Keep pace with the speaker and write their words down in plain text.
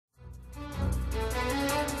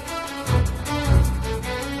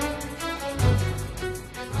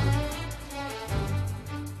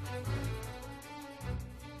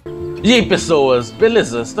E aí pessoas,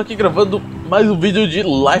 beleza? Estou aqui gravando mais um vídeo de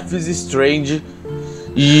Life is Strange.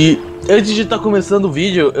 E antes de estar começando o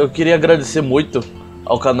vídeo, eu queria agradecer muito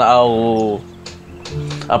ao canal,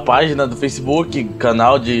 a página do Facebook,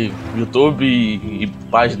 canal de YouTube e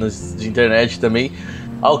páginas de internet também,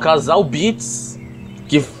 ao casal Beats,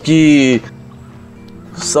 que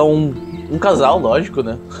são um casal, lógico,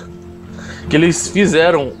 né? Que eles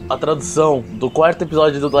fizeram a tradução do quarto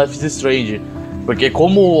episódio do Life is Strange. Porque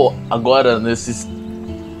como agora, nesses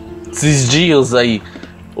dias aí,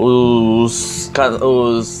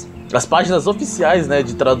 as páginas oficiais, né,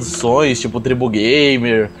 de traduções, tipo Tribu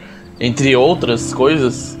Gamer, entre outras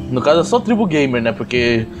coisas, no caso é só Tribu Gamer, né,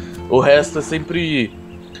 porque o resto é sempre,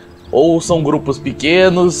 ou são grupos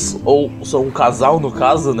pequenos, ou são um casal, no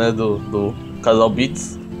caso, né, do casal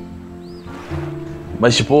Beats.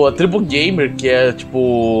 Mas tipo, a Tribu Gamer, que é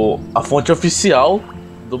tipo a fonte oficial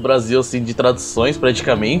do Brasil, assim, de traduções,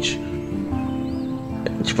 praticamente.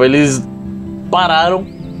 Tipo, eles pararam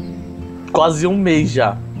quase um mês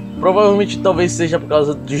já. Provavelmente, talvez seja por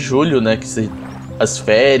causa de julho, né, que as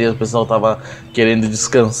férias, o pessoal tava querendo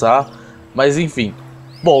descansar. Mas, enfim.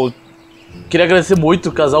 Bom, queria agradecer muito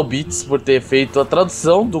o casal Beats por ter feito a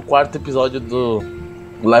tradução do quarto episódio do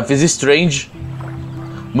Life is Strange.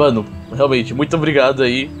 Mano, realmente, muito obrigado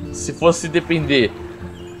aí. Se fosse depender,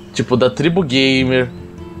 tipo, da Tribu Gamer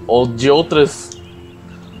ou de outros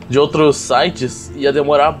sites, ia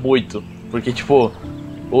demorar muito. Porque, tipo,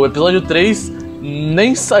 o episódio 3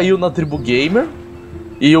 nem saiu na Tribu Gamer.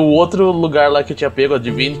 E o outro lugar lá que eu tinha pego, a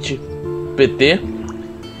Divinity PT,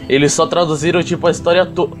 eles só traduziram, tipo, a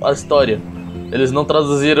história. Eles não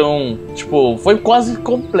traduziram, tipo, foi quase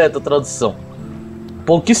completa a tradução.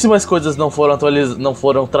 Pouquíssimas coisas não foram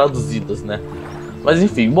traduzidas, né? Mas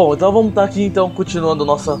enfim, bom, então vamos estar aqui então continuando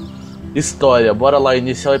nossa história. Bora lá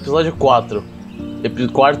iniciar o episódio 4.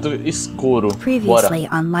 Quarto Escuro. Bora. Previously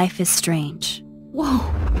on Life is Strange. Whoa.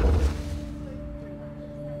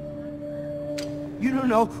 You don't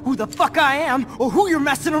know who the fuck I am or who you're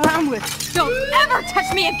messing around with. Don't ever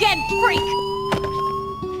touch me again, freak!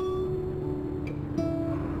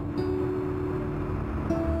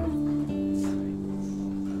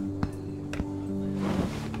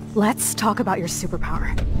 Let's talk about your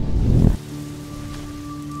superpower.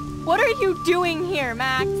 What are you doing here,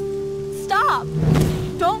 Max? Stop!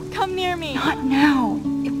 Don't come near me! Not now.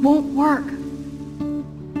 It won't work.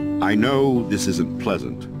 I know this isn't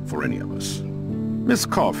pleasant for any of us. Miss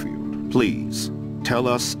Caulfield, please, tell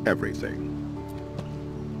us everything.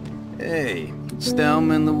 Hey, it's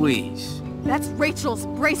Thelma and Louise. That's Rachel's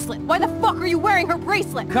bracelet! Why the fuck are you wearing her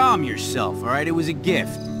bracelet? Calm yourself, alright? It was a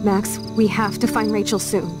gift. Max, we have to find Rachel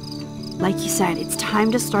soon. Like you said, it's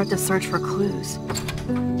time to start the search for clues.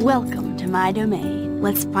 Welcome to my domain.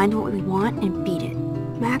 Let's find what we want and beat it.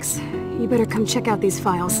 Max, you better come check out these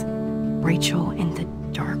files. Rachel in the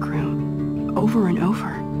dark room. Over and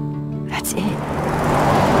over. That's it.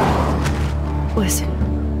 Listen,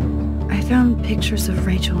 I found pictures of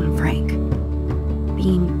Rachel and Frank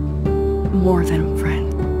being more than a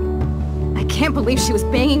friend. I can't believe she was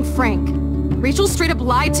banging Frank. Rachel straight up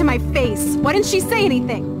lied to my face. Why didn't she say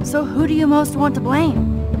anything? So who do you most want to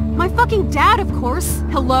blame? My fucking dad, of course.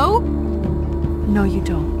 Hello? No, you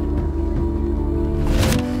don't.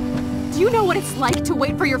 Do you know what it's like to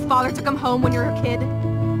wait for your father to come home when you're a kid?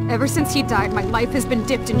 Ever since he died, my life has been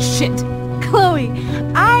dipped in shit. Chloe,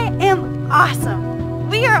 I am awesome.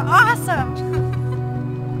 We are awesome.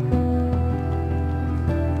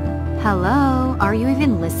 Hello? Are you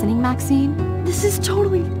even listening, Maxine? This is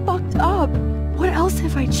totally fucked up. What else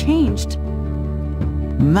have I changed?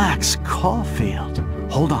 Max Caulfield.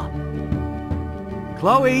 Hold on.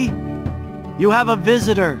 Chloe, you have a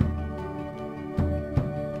visitor.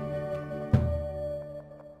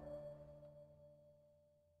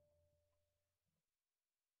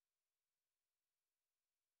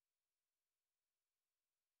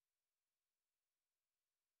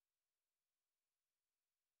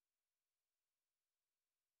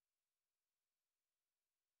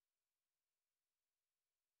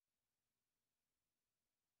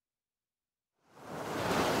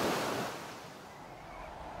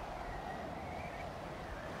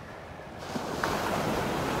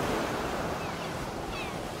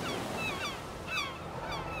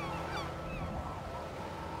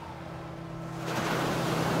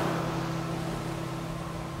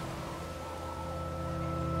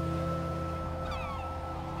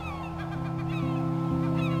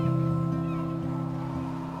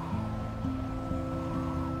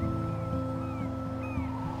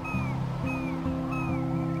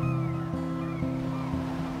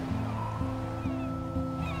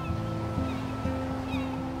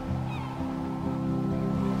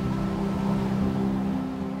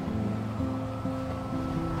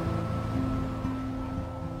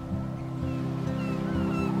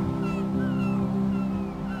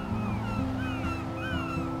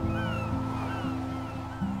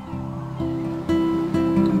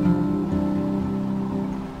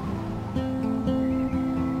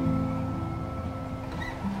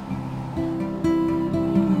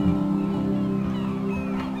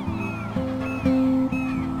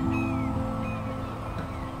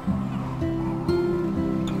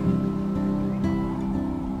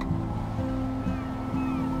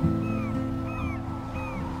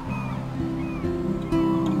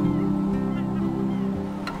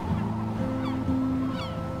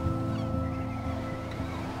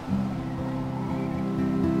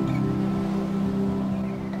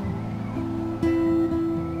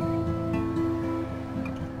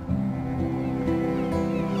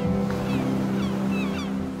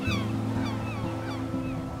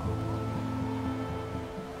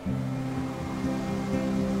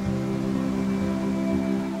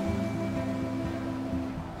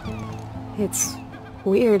 It's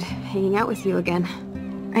weird hanging out with you again.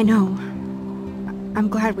 I know. I'm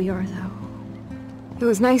glad we are, though. It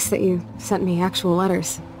was nice that you sent me actual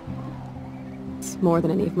letters. It's more than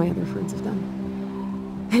any of my other friends have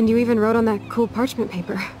done. And you even wrote on that cool parchment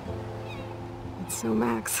paper. It's so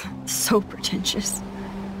Max. So pretentious.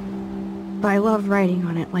 But I love writing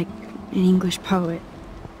on it like an English poet.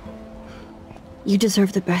 You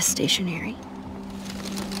deserve the best stationery.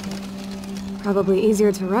 Probably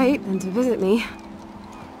easier to write than to visit me.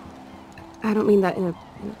 I don't mean that in a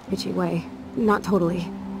bitchy way. Not totally.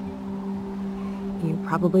 You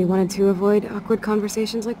probably wanted to avoid awkward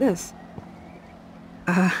conversations like this.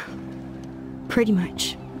 Pretty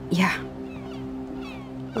much, yeah.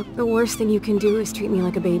 But the worst thing you can do is treat me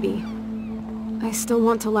like a baby. I still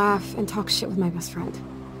want to laugh and talk shit with my best friend.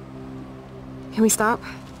 Can we stop?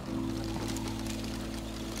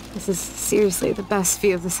 This is seriously the best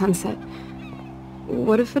view of the sunset.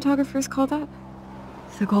 What do photographers call that?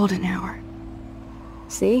 The golden hour.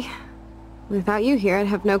 See? Without you here, I'd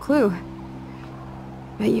have no clue.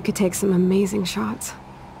 Bet you could take some amazing shots.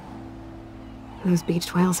 Those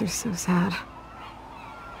beached whales are so sad.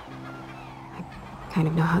 I kind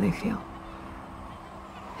of know how they feel.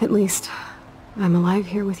 At least, I'm alive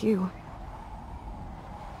here with you.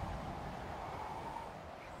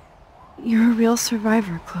 You're a real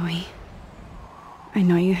survivor, Chloe. I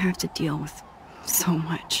know you have to deal with so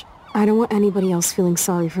much. I don't want anybody else feeling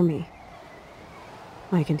sorry for me.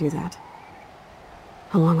 I can do that.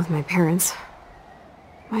 Along with my parents.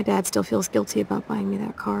 My dad still feels guilty about buying me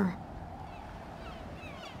that car.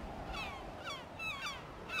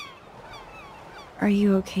 Are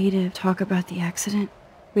you okay to talk about the accident?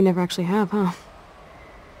 We never actually have, huh?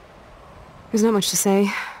 There's not much to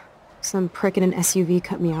say. Some prick in an SUV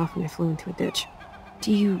cut me off and I flew into a ditch.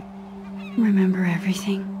 Do you remember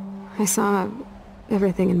everything? I saw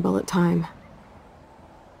everything in bullet time.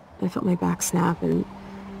 I felt my back snap and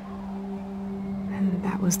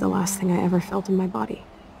that was the last thing I ever felt in my body.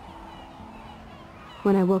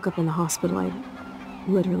 When I woke up in the hospital, I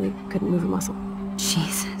literally couldn't move a muscle.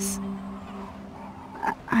 Jesus.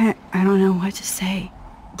 I don't know what to say.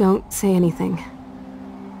 Don't say anything.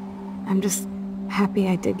 I'm just happy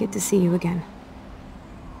I did get to see you again.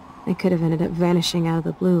 I could have ended up vanishing out of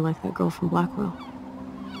the blue like that girl from Blackwell.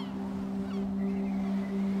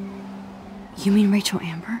 You mean Rachel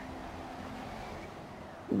Amber?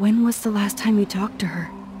 When was the last time you talked to her?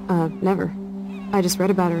 Never. I just read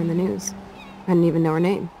about her in the news. I didn't even know her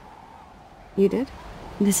name. You did?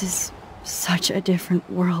 This is such a different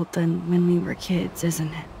world than when we were kids,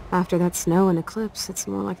 isn't it? After that snow and eclipse, it's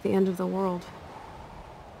more like the end of the world.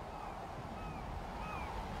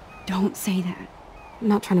 Don't say that. I'm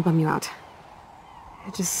not trying to bum you out.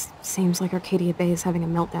 It just seems like Arcadia Bay is having a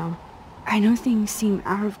meltdown. I know things seem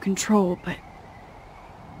out of control, but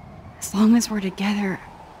as long as we're together,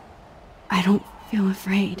 I don't feel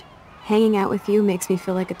afraid. Hanging out with you makes me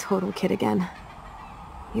feel like a total kid again.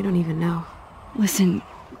 You don't even know. Listen,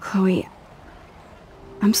 Chloe,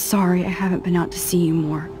 I'm sorry I haven't been out to see you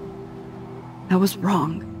more. That was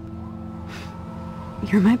wrong.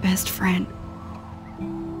 You're my best friend.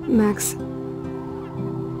 Max,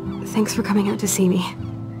 thanks for coming out to see me.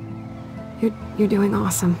 You're doing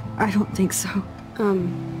awesome. I don't think so.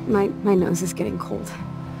 My nose is getting cold.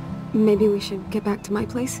 Maybe we should get back to my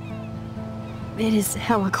place? It is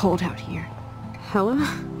hella cold out here. Hella?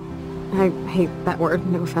 I hate that word,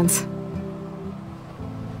 no offense.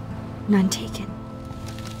 None taken.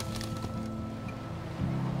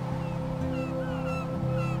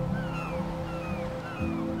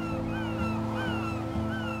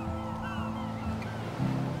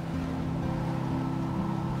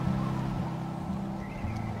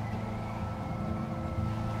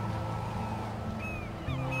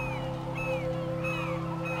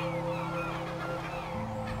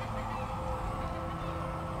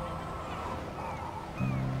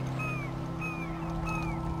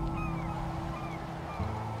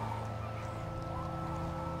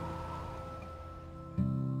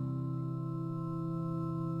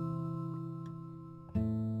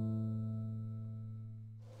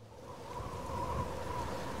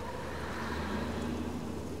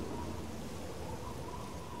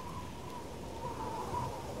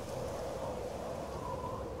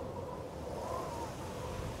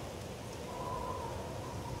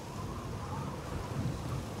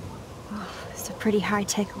 It's a pretty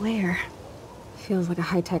high-tech lair. Feels like a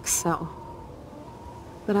high-tech cell.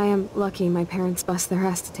 But I am lucky my parents bust their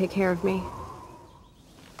ass to take care of me.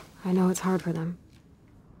 I know it's hard for them.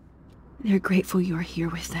 They're grateful you're here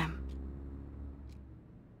with them.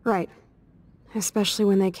 Right. Especially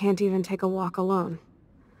when they can't even take a walk alone.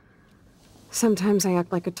 Sometimes I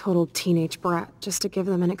act like a total teenage brat just to give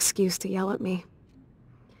them an excuse to yell at me.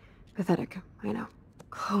 Pathetic, I know.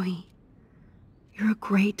 Chloe, you're a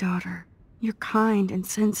great daughter. You're kind and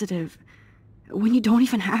sensitive, when you don't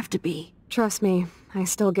even have to be. Trust me, I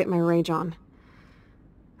still get my rage on.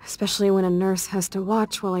 Especially when a nurse has to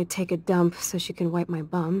watch while I take a dump so she can wipe my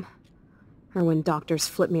bum. Or when doctors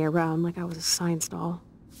flip me around like I was a science doll.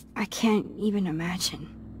 I can't even imagine.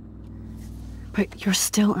 But you're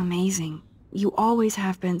still amazing. You always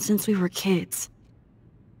have been since we were kids.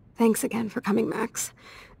 Thanks again for coming, Max.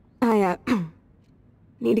 I,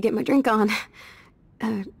 need to get my drink on.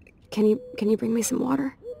 Can you bring me some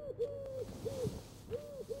water?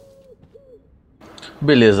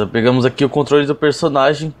 Beleza, pegamos aqui o controle do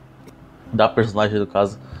personagem. Da personagem, no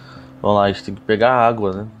caso. Vamos lá, a gente tem que pegar a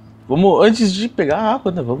água, né? Vamos, antes de pegar a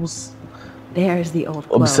água, né? Vamos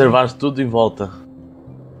observar tudo em volta.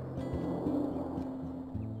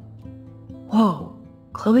 Whoa,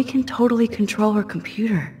 Chloe can totally control her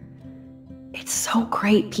computer. It's so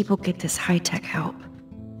great people get this high-tech help.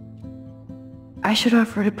 I should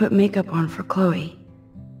offer to put makeup on for Chloe.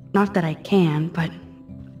 Not that I can, but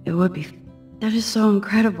it would be... That is so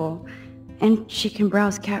incredible. And she can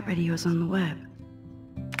browse cat videos on the web.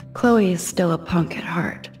 Chloe is still a punk at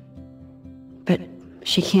heart. But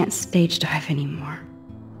she can't stage dive anymore.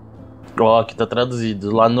 Ó, aqui tá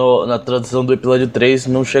traduzido. Lá na tradução do episódio 3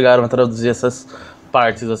 não chegaram a traduzir essas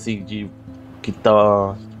partes assim de... Que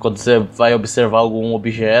tá... Quando você vai observar algum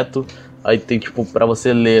objeto, aí tem tipo pra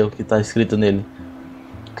você ler o que tá escrito nele.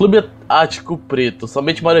 Clube Ático Preto,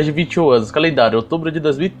 somente maiores de 21 anos. Calendário, outubro de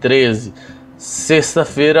 2013.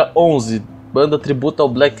 Sexta-feira, 11. Banda tributo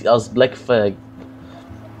aos Black Flag.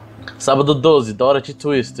 Sábado 12, Dorothy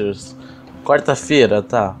Twisters. Quarta-feira,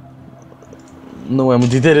 tá. Não é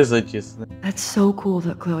muito interessante isso, né? That's so cool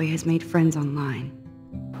that Chloe has made friends online.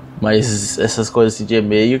 Mas essas coisas assim, de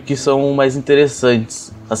e-mail que são mais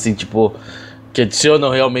interessantes. Assim, tipo, que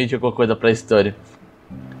adicionam realmente alguma coisa pra história.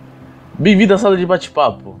 Bem-vindo à sala de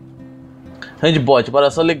bate-papo. Handbot,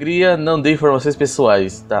 para sua alegria, não dê informações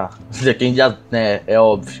pessoais. Tá, já quem já, né, é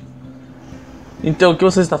óbvio. Então, o que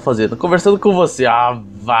você está fazendo? Conversando com você. Ah,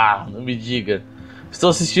 vá, não me diga.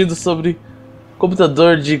 Estou assistindo sobre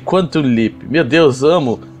computador de Quantum Leap. Meu Deus,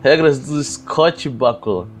 amo. Regras do Scott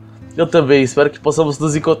Bakula. Eu também, espero que possamos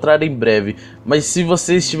nos encontrar em breve. Mas se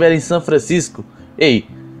você estiver em São Francisco... Ei,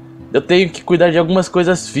 eu tenho que cuidar de algumas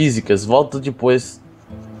coisas físicas. Volto depois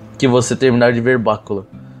que você terminar de ver Bakula.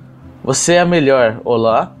 Você é a melhor.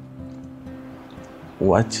 Olá?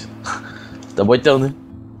 What? Tá bom então, né?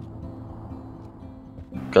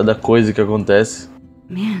 Cada coisa que acontece.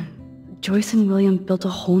 Man, Joyce and William built a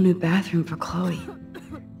whole new bathroom for Chloe.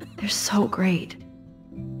 They're so great.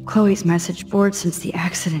 Chloe's message board since the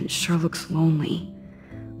accident sure looks lonely.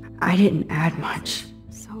 I didn't add much.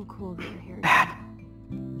 So cool to hear. Bad.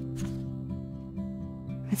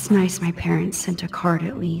 It's nice my parents sent a card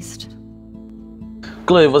at least.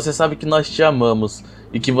 Chloe, você sabe que nós te amamos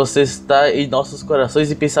e que você está em nossos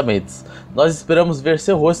corações e pensamentos. Nós esperamos ver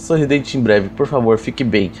seu rosto sorridente em breve. Por favor, fique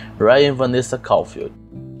bem. Ryan Vanessa Caulfield.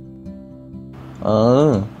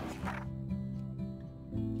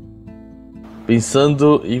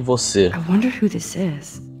 Pensando em você. I wonder who this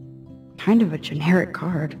is. Kind of a generic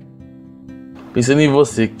card. Pensando em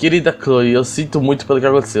você, querida Chloe, eu sinto muito pelo que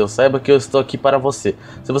aconteceu. Saiba que eu estou aqui para você.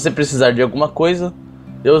 Se você precisar de alguma coisa,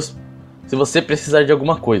 eu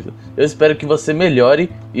espero que você melhore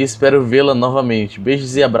e espero vê-la novamente.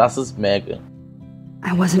 Beijos e abraços, Megan.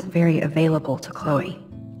 I wasn't very available to Chloe.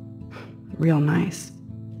 Real nice.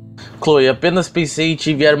 Chloe, apenas pensei em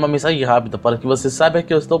te enviar uma mensagem rápida para que você saiba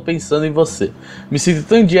que eu estou pensando em você. Me sinto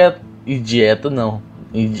tão idiota, não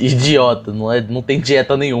tem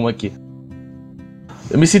dieta nenhuma aqui.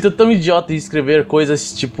 Eu me sinto tão idiota em escrever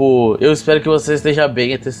coisas tipo, eu espero que você esteja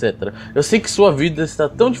bem, etc. Eu sei que sua vida está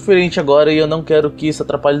tão diferente agora e eu não quero que isso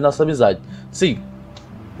atrapalhe nossa amizade. Sim,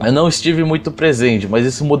 eu não estive muito presente, mas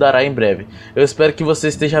isso mudará em breve. Eu espero que você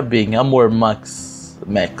esteja bem, amor, Max.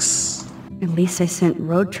 At least I sent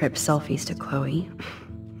road trip selfies to Chloe.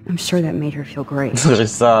 I'm sure that made her feel great.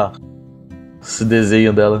 Esse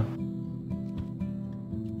desenho dela.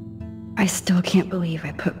 I still can't believe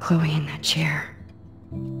I put Chloe in that chair.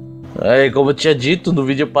 Como eu tinha dito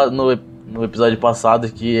no episódio passado,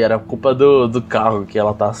 que era culpa do carro que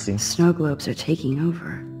ela tá assim. Snow globes are taking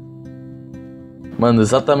over. Mano,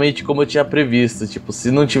 exatamente como eu tinha previsto. Tipo, se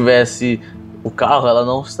não tivesse o carro, ela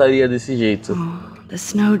não estaria desse jeito. Oh, the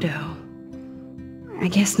snow dough. I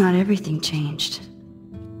guess not everything changed.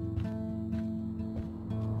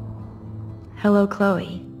 Hello,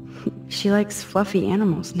 Chloe. She likes fluffy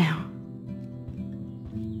animals now.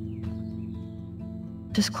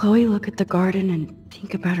 Does Chloe look at the garden and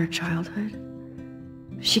think about her childhood?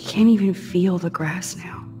 She can't even feel the grass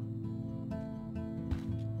now.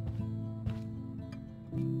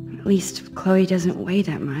 At least Chloe doesn't weigh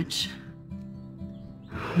that much.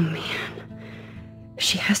 Oh man.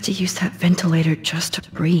 She has to use that ventilator just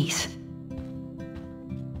to breathe.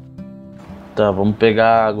 Tá, vamos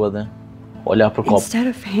pegar água, né? Olhar pro copo. Instead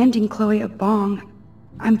of handing Chloe a bong,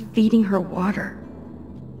 I'm feeding her water.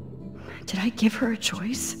 Did I give her a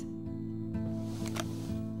choice?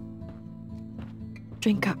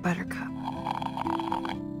 Drink up, Buttercup.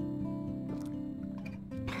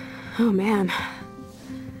 Oh man.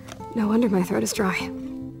 No wonder my throat is dry.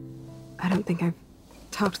 I don't think I've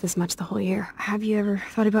talked this much the whole year. Have you ever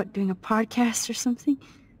thought about doing a podcast or something?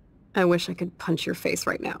 I wish I could punch your face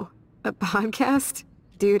right now. A podcast?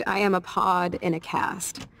 Dude, I am a pod in a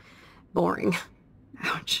cast. Boring.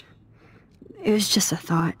 Ouch. It was just a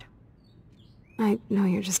thought. I know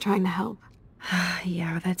you're just trying to help.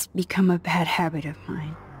 Yeah, that's become a bad habit of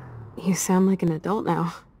mine. You sound like an adult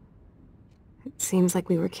now. It seems like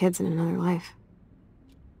we were kids in another life.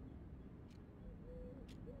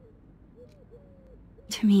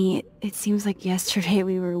 To me, it seems like yesterday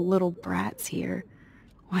we were little brats here,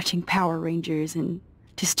 watching Power Rangers and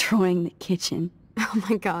destroying the kitchen. Oh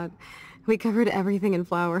my god. We covered everything in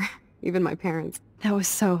flour. Even my parents. That was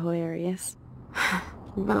so hilarious.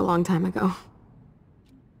 But a long time ago.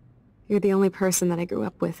 You're the only person that I grew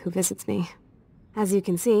up with who visits me. As you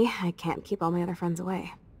can see, I can't keep all my other friends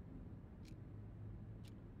away.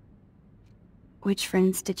 Which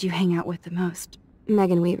friends did you hang out with the most?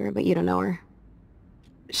 Megan Weaver, but you don't know her.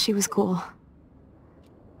 She was cool.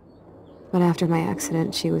 But after my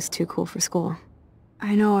accident, she was too cool for school.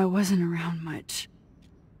 I know I wasn't around much.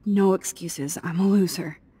 No excuses, I'm a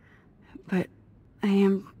loser. But I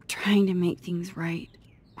am trying to make things right.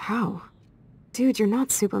 How? Dude, you're not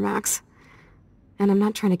Supermax. And I'm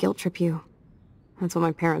not trying to guilt trip you. That's what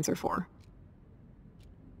my parents are for.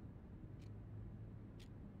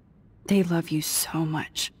 They love you so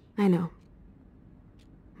much. I know.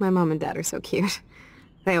 My mom and dad are so cute.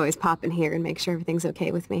 They always pop in here and make sure everything's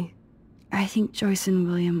okay with me. I think Joyce and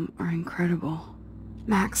William are incredible.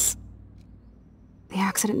 Max, the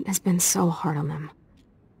accident has been so hard on them.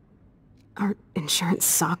 Our insurance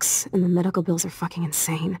sucks, and the medical bills are fucking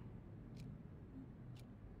insane.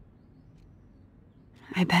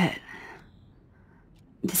 I bet.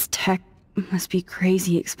 This tech must be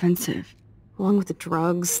crazy expensive. Along with the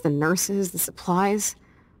drugs, the nurses, the supplies.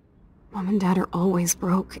 Mom and Dad are always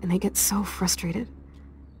broke, and they get so frustrated.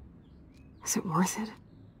 Is it worth it?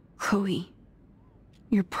 Chloe,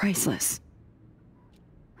 you're priceless.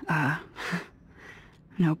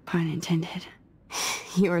 No pun intended.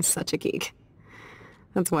 You are such a geek.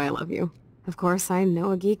 That's why I love you. Of course, I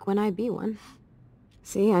know a geek when I be one.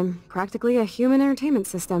 See, I'm practically a human entertainment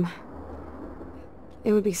system.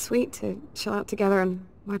 It would be sweet to chill out together and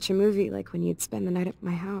watch a movie like when you'd spend the night at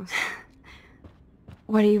my house.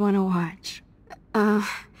 What do you want to watch?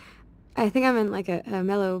 I think I'm in like a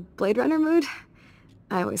mellow Blade Runner mood.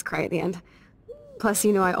 I always cry at the end. Plus,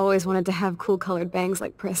 you know I always wanted to have cool colored bangs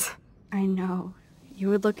like Pris. I know. You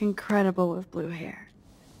would look incredible with blue hair.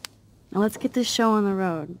 Now let's get this show on the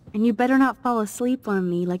road. And you better not fall asleep on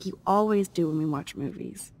me like you always do when we watch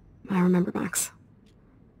movies. I remember, Max.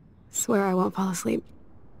 Swear I won't fall asleep.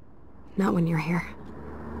 Not when you're here.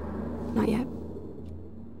 Not yet.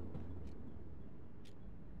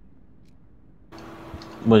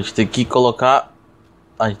 Bom, a gente tem que colocar...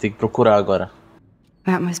 A gente tem que procurar agora.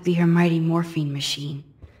 That must be her mighty morphine machine.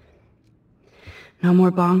 No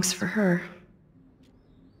more bongs for her.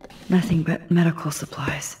 Nothing but medical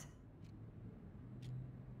supplies.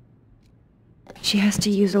 She has to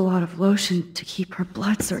use a lot of lotion to keep her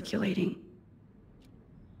blood circulating.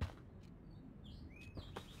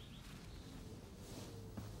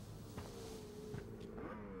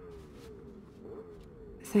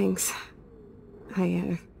 Thanks.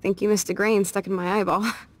 I think you missed a grain stuck in my eyeball.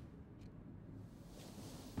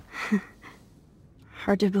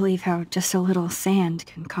 Hard to believe how just a little sand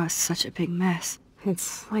can cause such a big mess.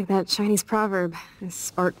 It's like that Chinese proverb. A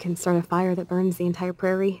spark can start a fire that burns the entire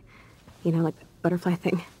prairie. You know, like the butterfly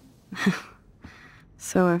thing.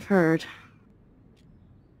 So I've heard.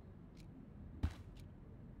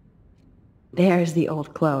 There's the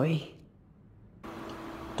old Chloe.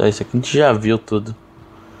 Tá, isso aqui a gente já viu tudo.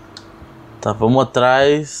 Tá, vamos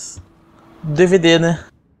atrás do DVD, né?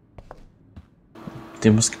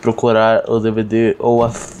 Temos que procurar o DVD ou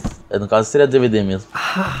a... No caso seria DVD mesmo.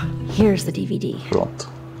 Ah, here's the DVD. Pronto,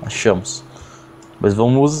 achamos. Mas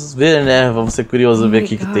vamos ver, né? Vamos ser curiosos ver o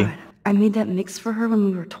que que tem. I made that mix for her when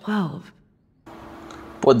we were 12.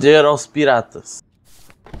 Poder aos piratas.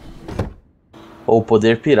 Ou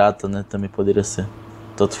poder pirata, né? Também poderia ser.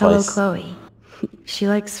 Tanto Hello, faz. Chloe. She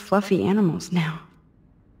likes fluffy animals now.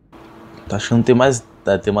 Acho que não tem mais...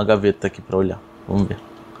 tem uma gaveta aqui pra olhar. Vamos ver.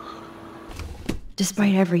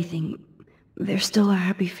 Despite everything, they're still a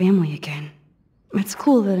happy family again. It's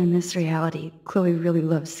cool that in this reality, Chloe really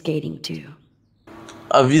loves skating too.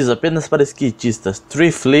 Aviso apenas para skatistas.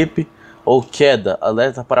 Tree flip ou queda.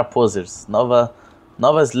 Alerta para posers.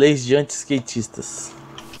 Novas leis de anti-skatistas.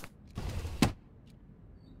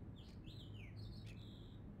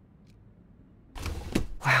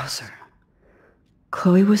 Wowzer.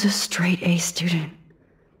 Chloe was a straight A student.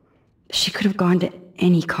 She could have gone to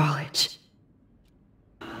any college.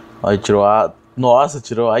 Olha, tirou A. Nossa,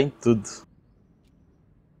 tirou A em tudo.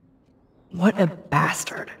 What a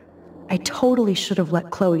bastard. I totally should have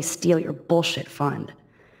let Chloe steal your bullshit fund.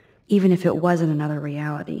 Even if it wasn't another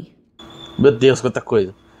reality. Meu Deus, quanta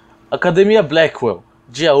coisa. Academia Blackwell,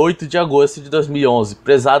 dia 8 de agosto de 2011.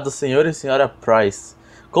 Prezado senhor e senhora Price.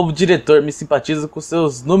 Como diretor, me simpatizo com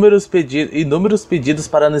seus inúmeros pedidos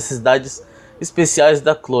para necessidades especiais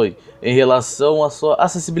da Chloe, em relação à sua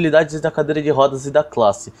acessibilidade da cadeira de rodas e da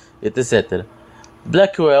classe, etc.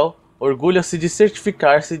 Blackwell orgulha-se de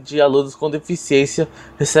certificar-se de alunos com deficiência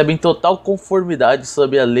recebem total conformidade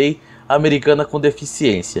sob a lei americana com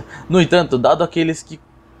deficiência. No entanto, dado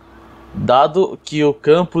que o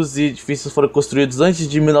campus e edifícios foram construídos antes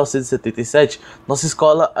de 1977, nossa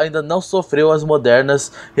escola ainda não sofreu as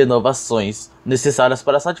modernas renovações necessárias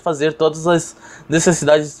para satisfazer todas as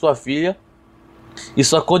necessidades de sua filha e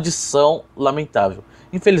sua condição lamentável.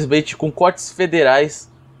 Infelizmente, com cortes federais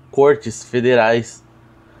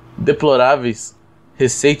deploráveis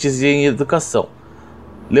recentes em educação,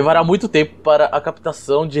 levará muito tempo para a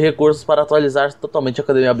captação de recursos para atualizar totalmente a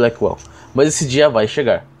Academia Blackwell, mas esse dia vai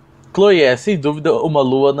chegar. Chloe é, sem dúvida, uma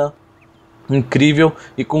aluna incrível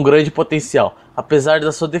e com grande potencial. Apesar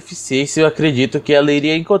da sua deficiência, eu acredito que ela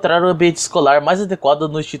iria encontrar o ambiente escolar mais adequado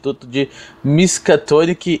no Instituto de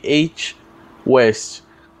Miskatonic H. West,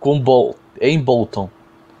 em Bolton.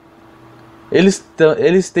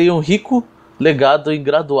 Eles têm um rico legado em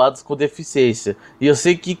graduados com deficiência, e eu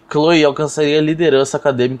sei que Chloe alcançaria a liderança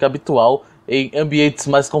acadêmica habitual em ambientes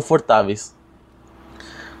mais confortáveis.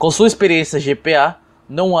 Com sua experiência GPA,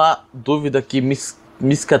 não há dúvida que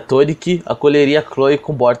Miskatonic acolheria Chloe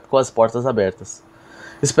com as portas abertas.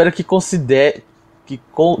 Espero que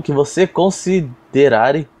você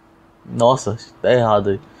considere... Nossa, tá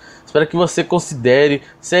errado aí. Espero que você considere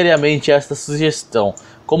seriamente esta sugestão,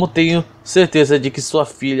 como tenho certeza de que sua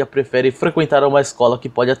filha prefere frequentar uma escola que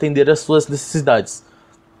pode atender às suas necessidades.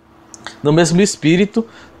 No mesmo espírito,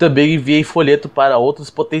 também enviei folheto para outras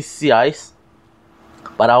potenciais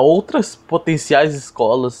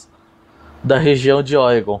escolas da região de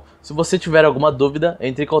Oregon. Se você tiver alguma dúvida,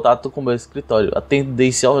 entre em contato com o meu escritório.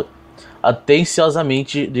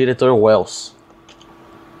 Atenciosamente, Diretor Wells.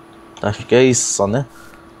 Acho que é isso só, né?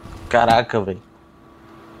 Caraca, velho.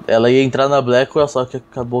 Ela ia entrar na Blackwell, só que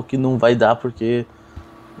acabou que não vai dar porque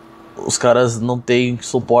os caras não têm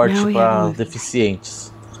suporte para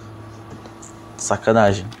deficientes.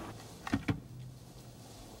 Sacanagem.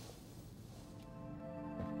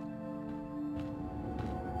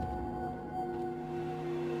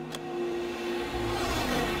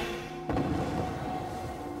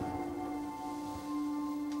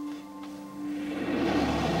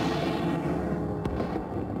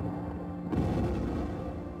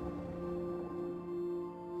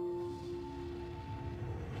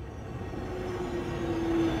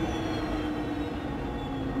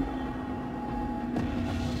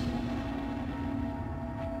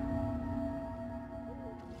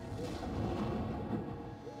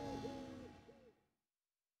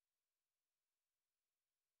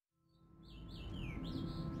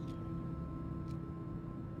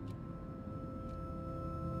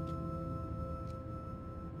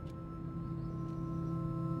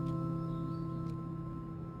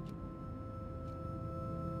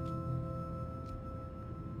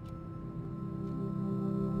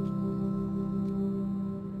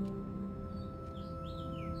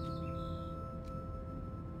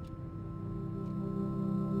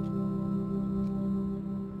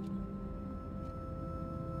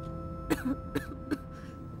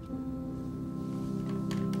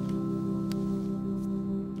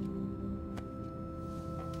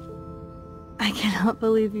 I cannot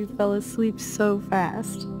believe you fell asleep so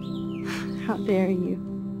fast. How dare you?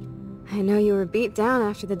 I know you were beat down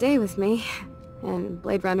after the day with me, and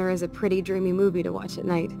Blade Runner is a pretty dreamy movie to watch at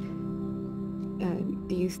night.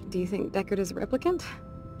 Do you think Deckard is a replicant?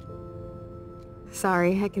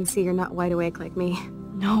 Sorry, I can see you're not wide awake like me.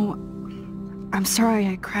 No, I'm sorry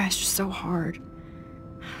I crashed so hard.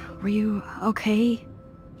 Were you okay?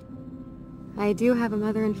 I do have a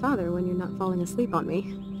mother and father when you're not falling asleep on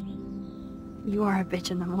me. You are a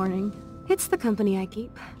bitch in the morning. It's the company I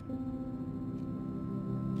keep.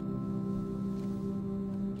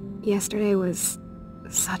 Yesterday was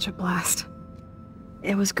such a blast.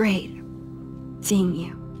 It was great seeing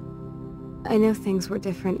you. I know things were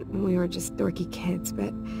different when we were just dorky kids,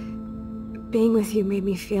 but being with you made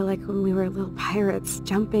me feel like when we were little pirates,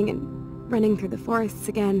 jumping and running through the forests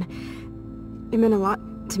again. It meant a lot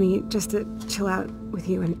to me just to chill out with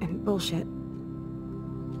you and bullshit.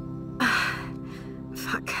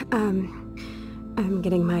 Fuck, I'm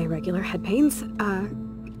getting my regular head pains.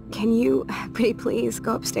 Can you, pretty please,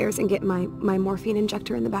 go upstairs and get my morphine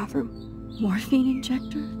injector in the bathroom? Morphine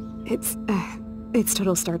injector? It's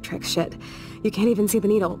total Star Trek shit. You can't even see the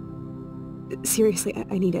needle. Seriously,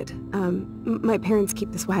 I need it. My parents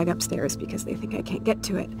keep the swag upstairs because they think I can't get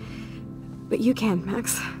to it. But you can,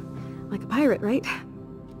 Max. Like a pirate, right?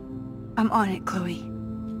 I'm on it, Chloe.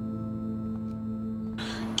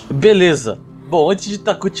 Beleza. Bom, antes de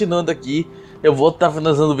estar continuando aqui, eu vou estar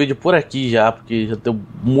finalizando o vídeo por aqui já, porque já tem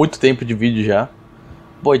muito tempo de vídeo já.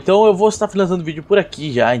 Bom, então eu vou estar finalizando o vídeo por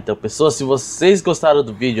aqui já. Então, pessoas, se vocês gostaram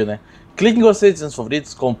do vídeo, né, clique em gostei, nos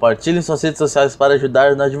favoritos, compartilhem em suas redes sociais para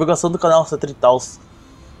ajudar na divulgação do canal, etc e tal.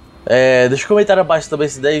 Deixa um comentário abaixo também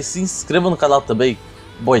se der e se inscreva no canal também.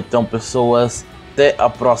 Bom, então, pessoas, até a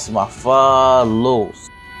próxima. Falou!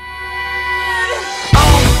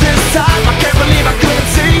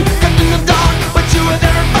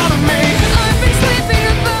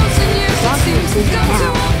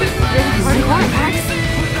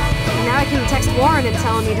 Now I can text Warren and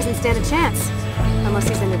tell him he doesn't stand a chance. Unless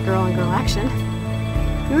he's into girl-on-girl action.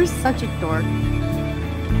 You're such a dork.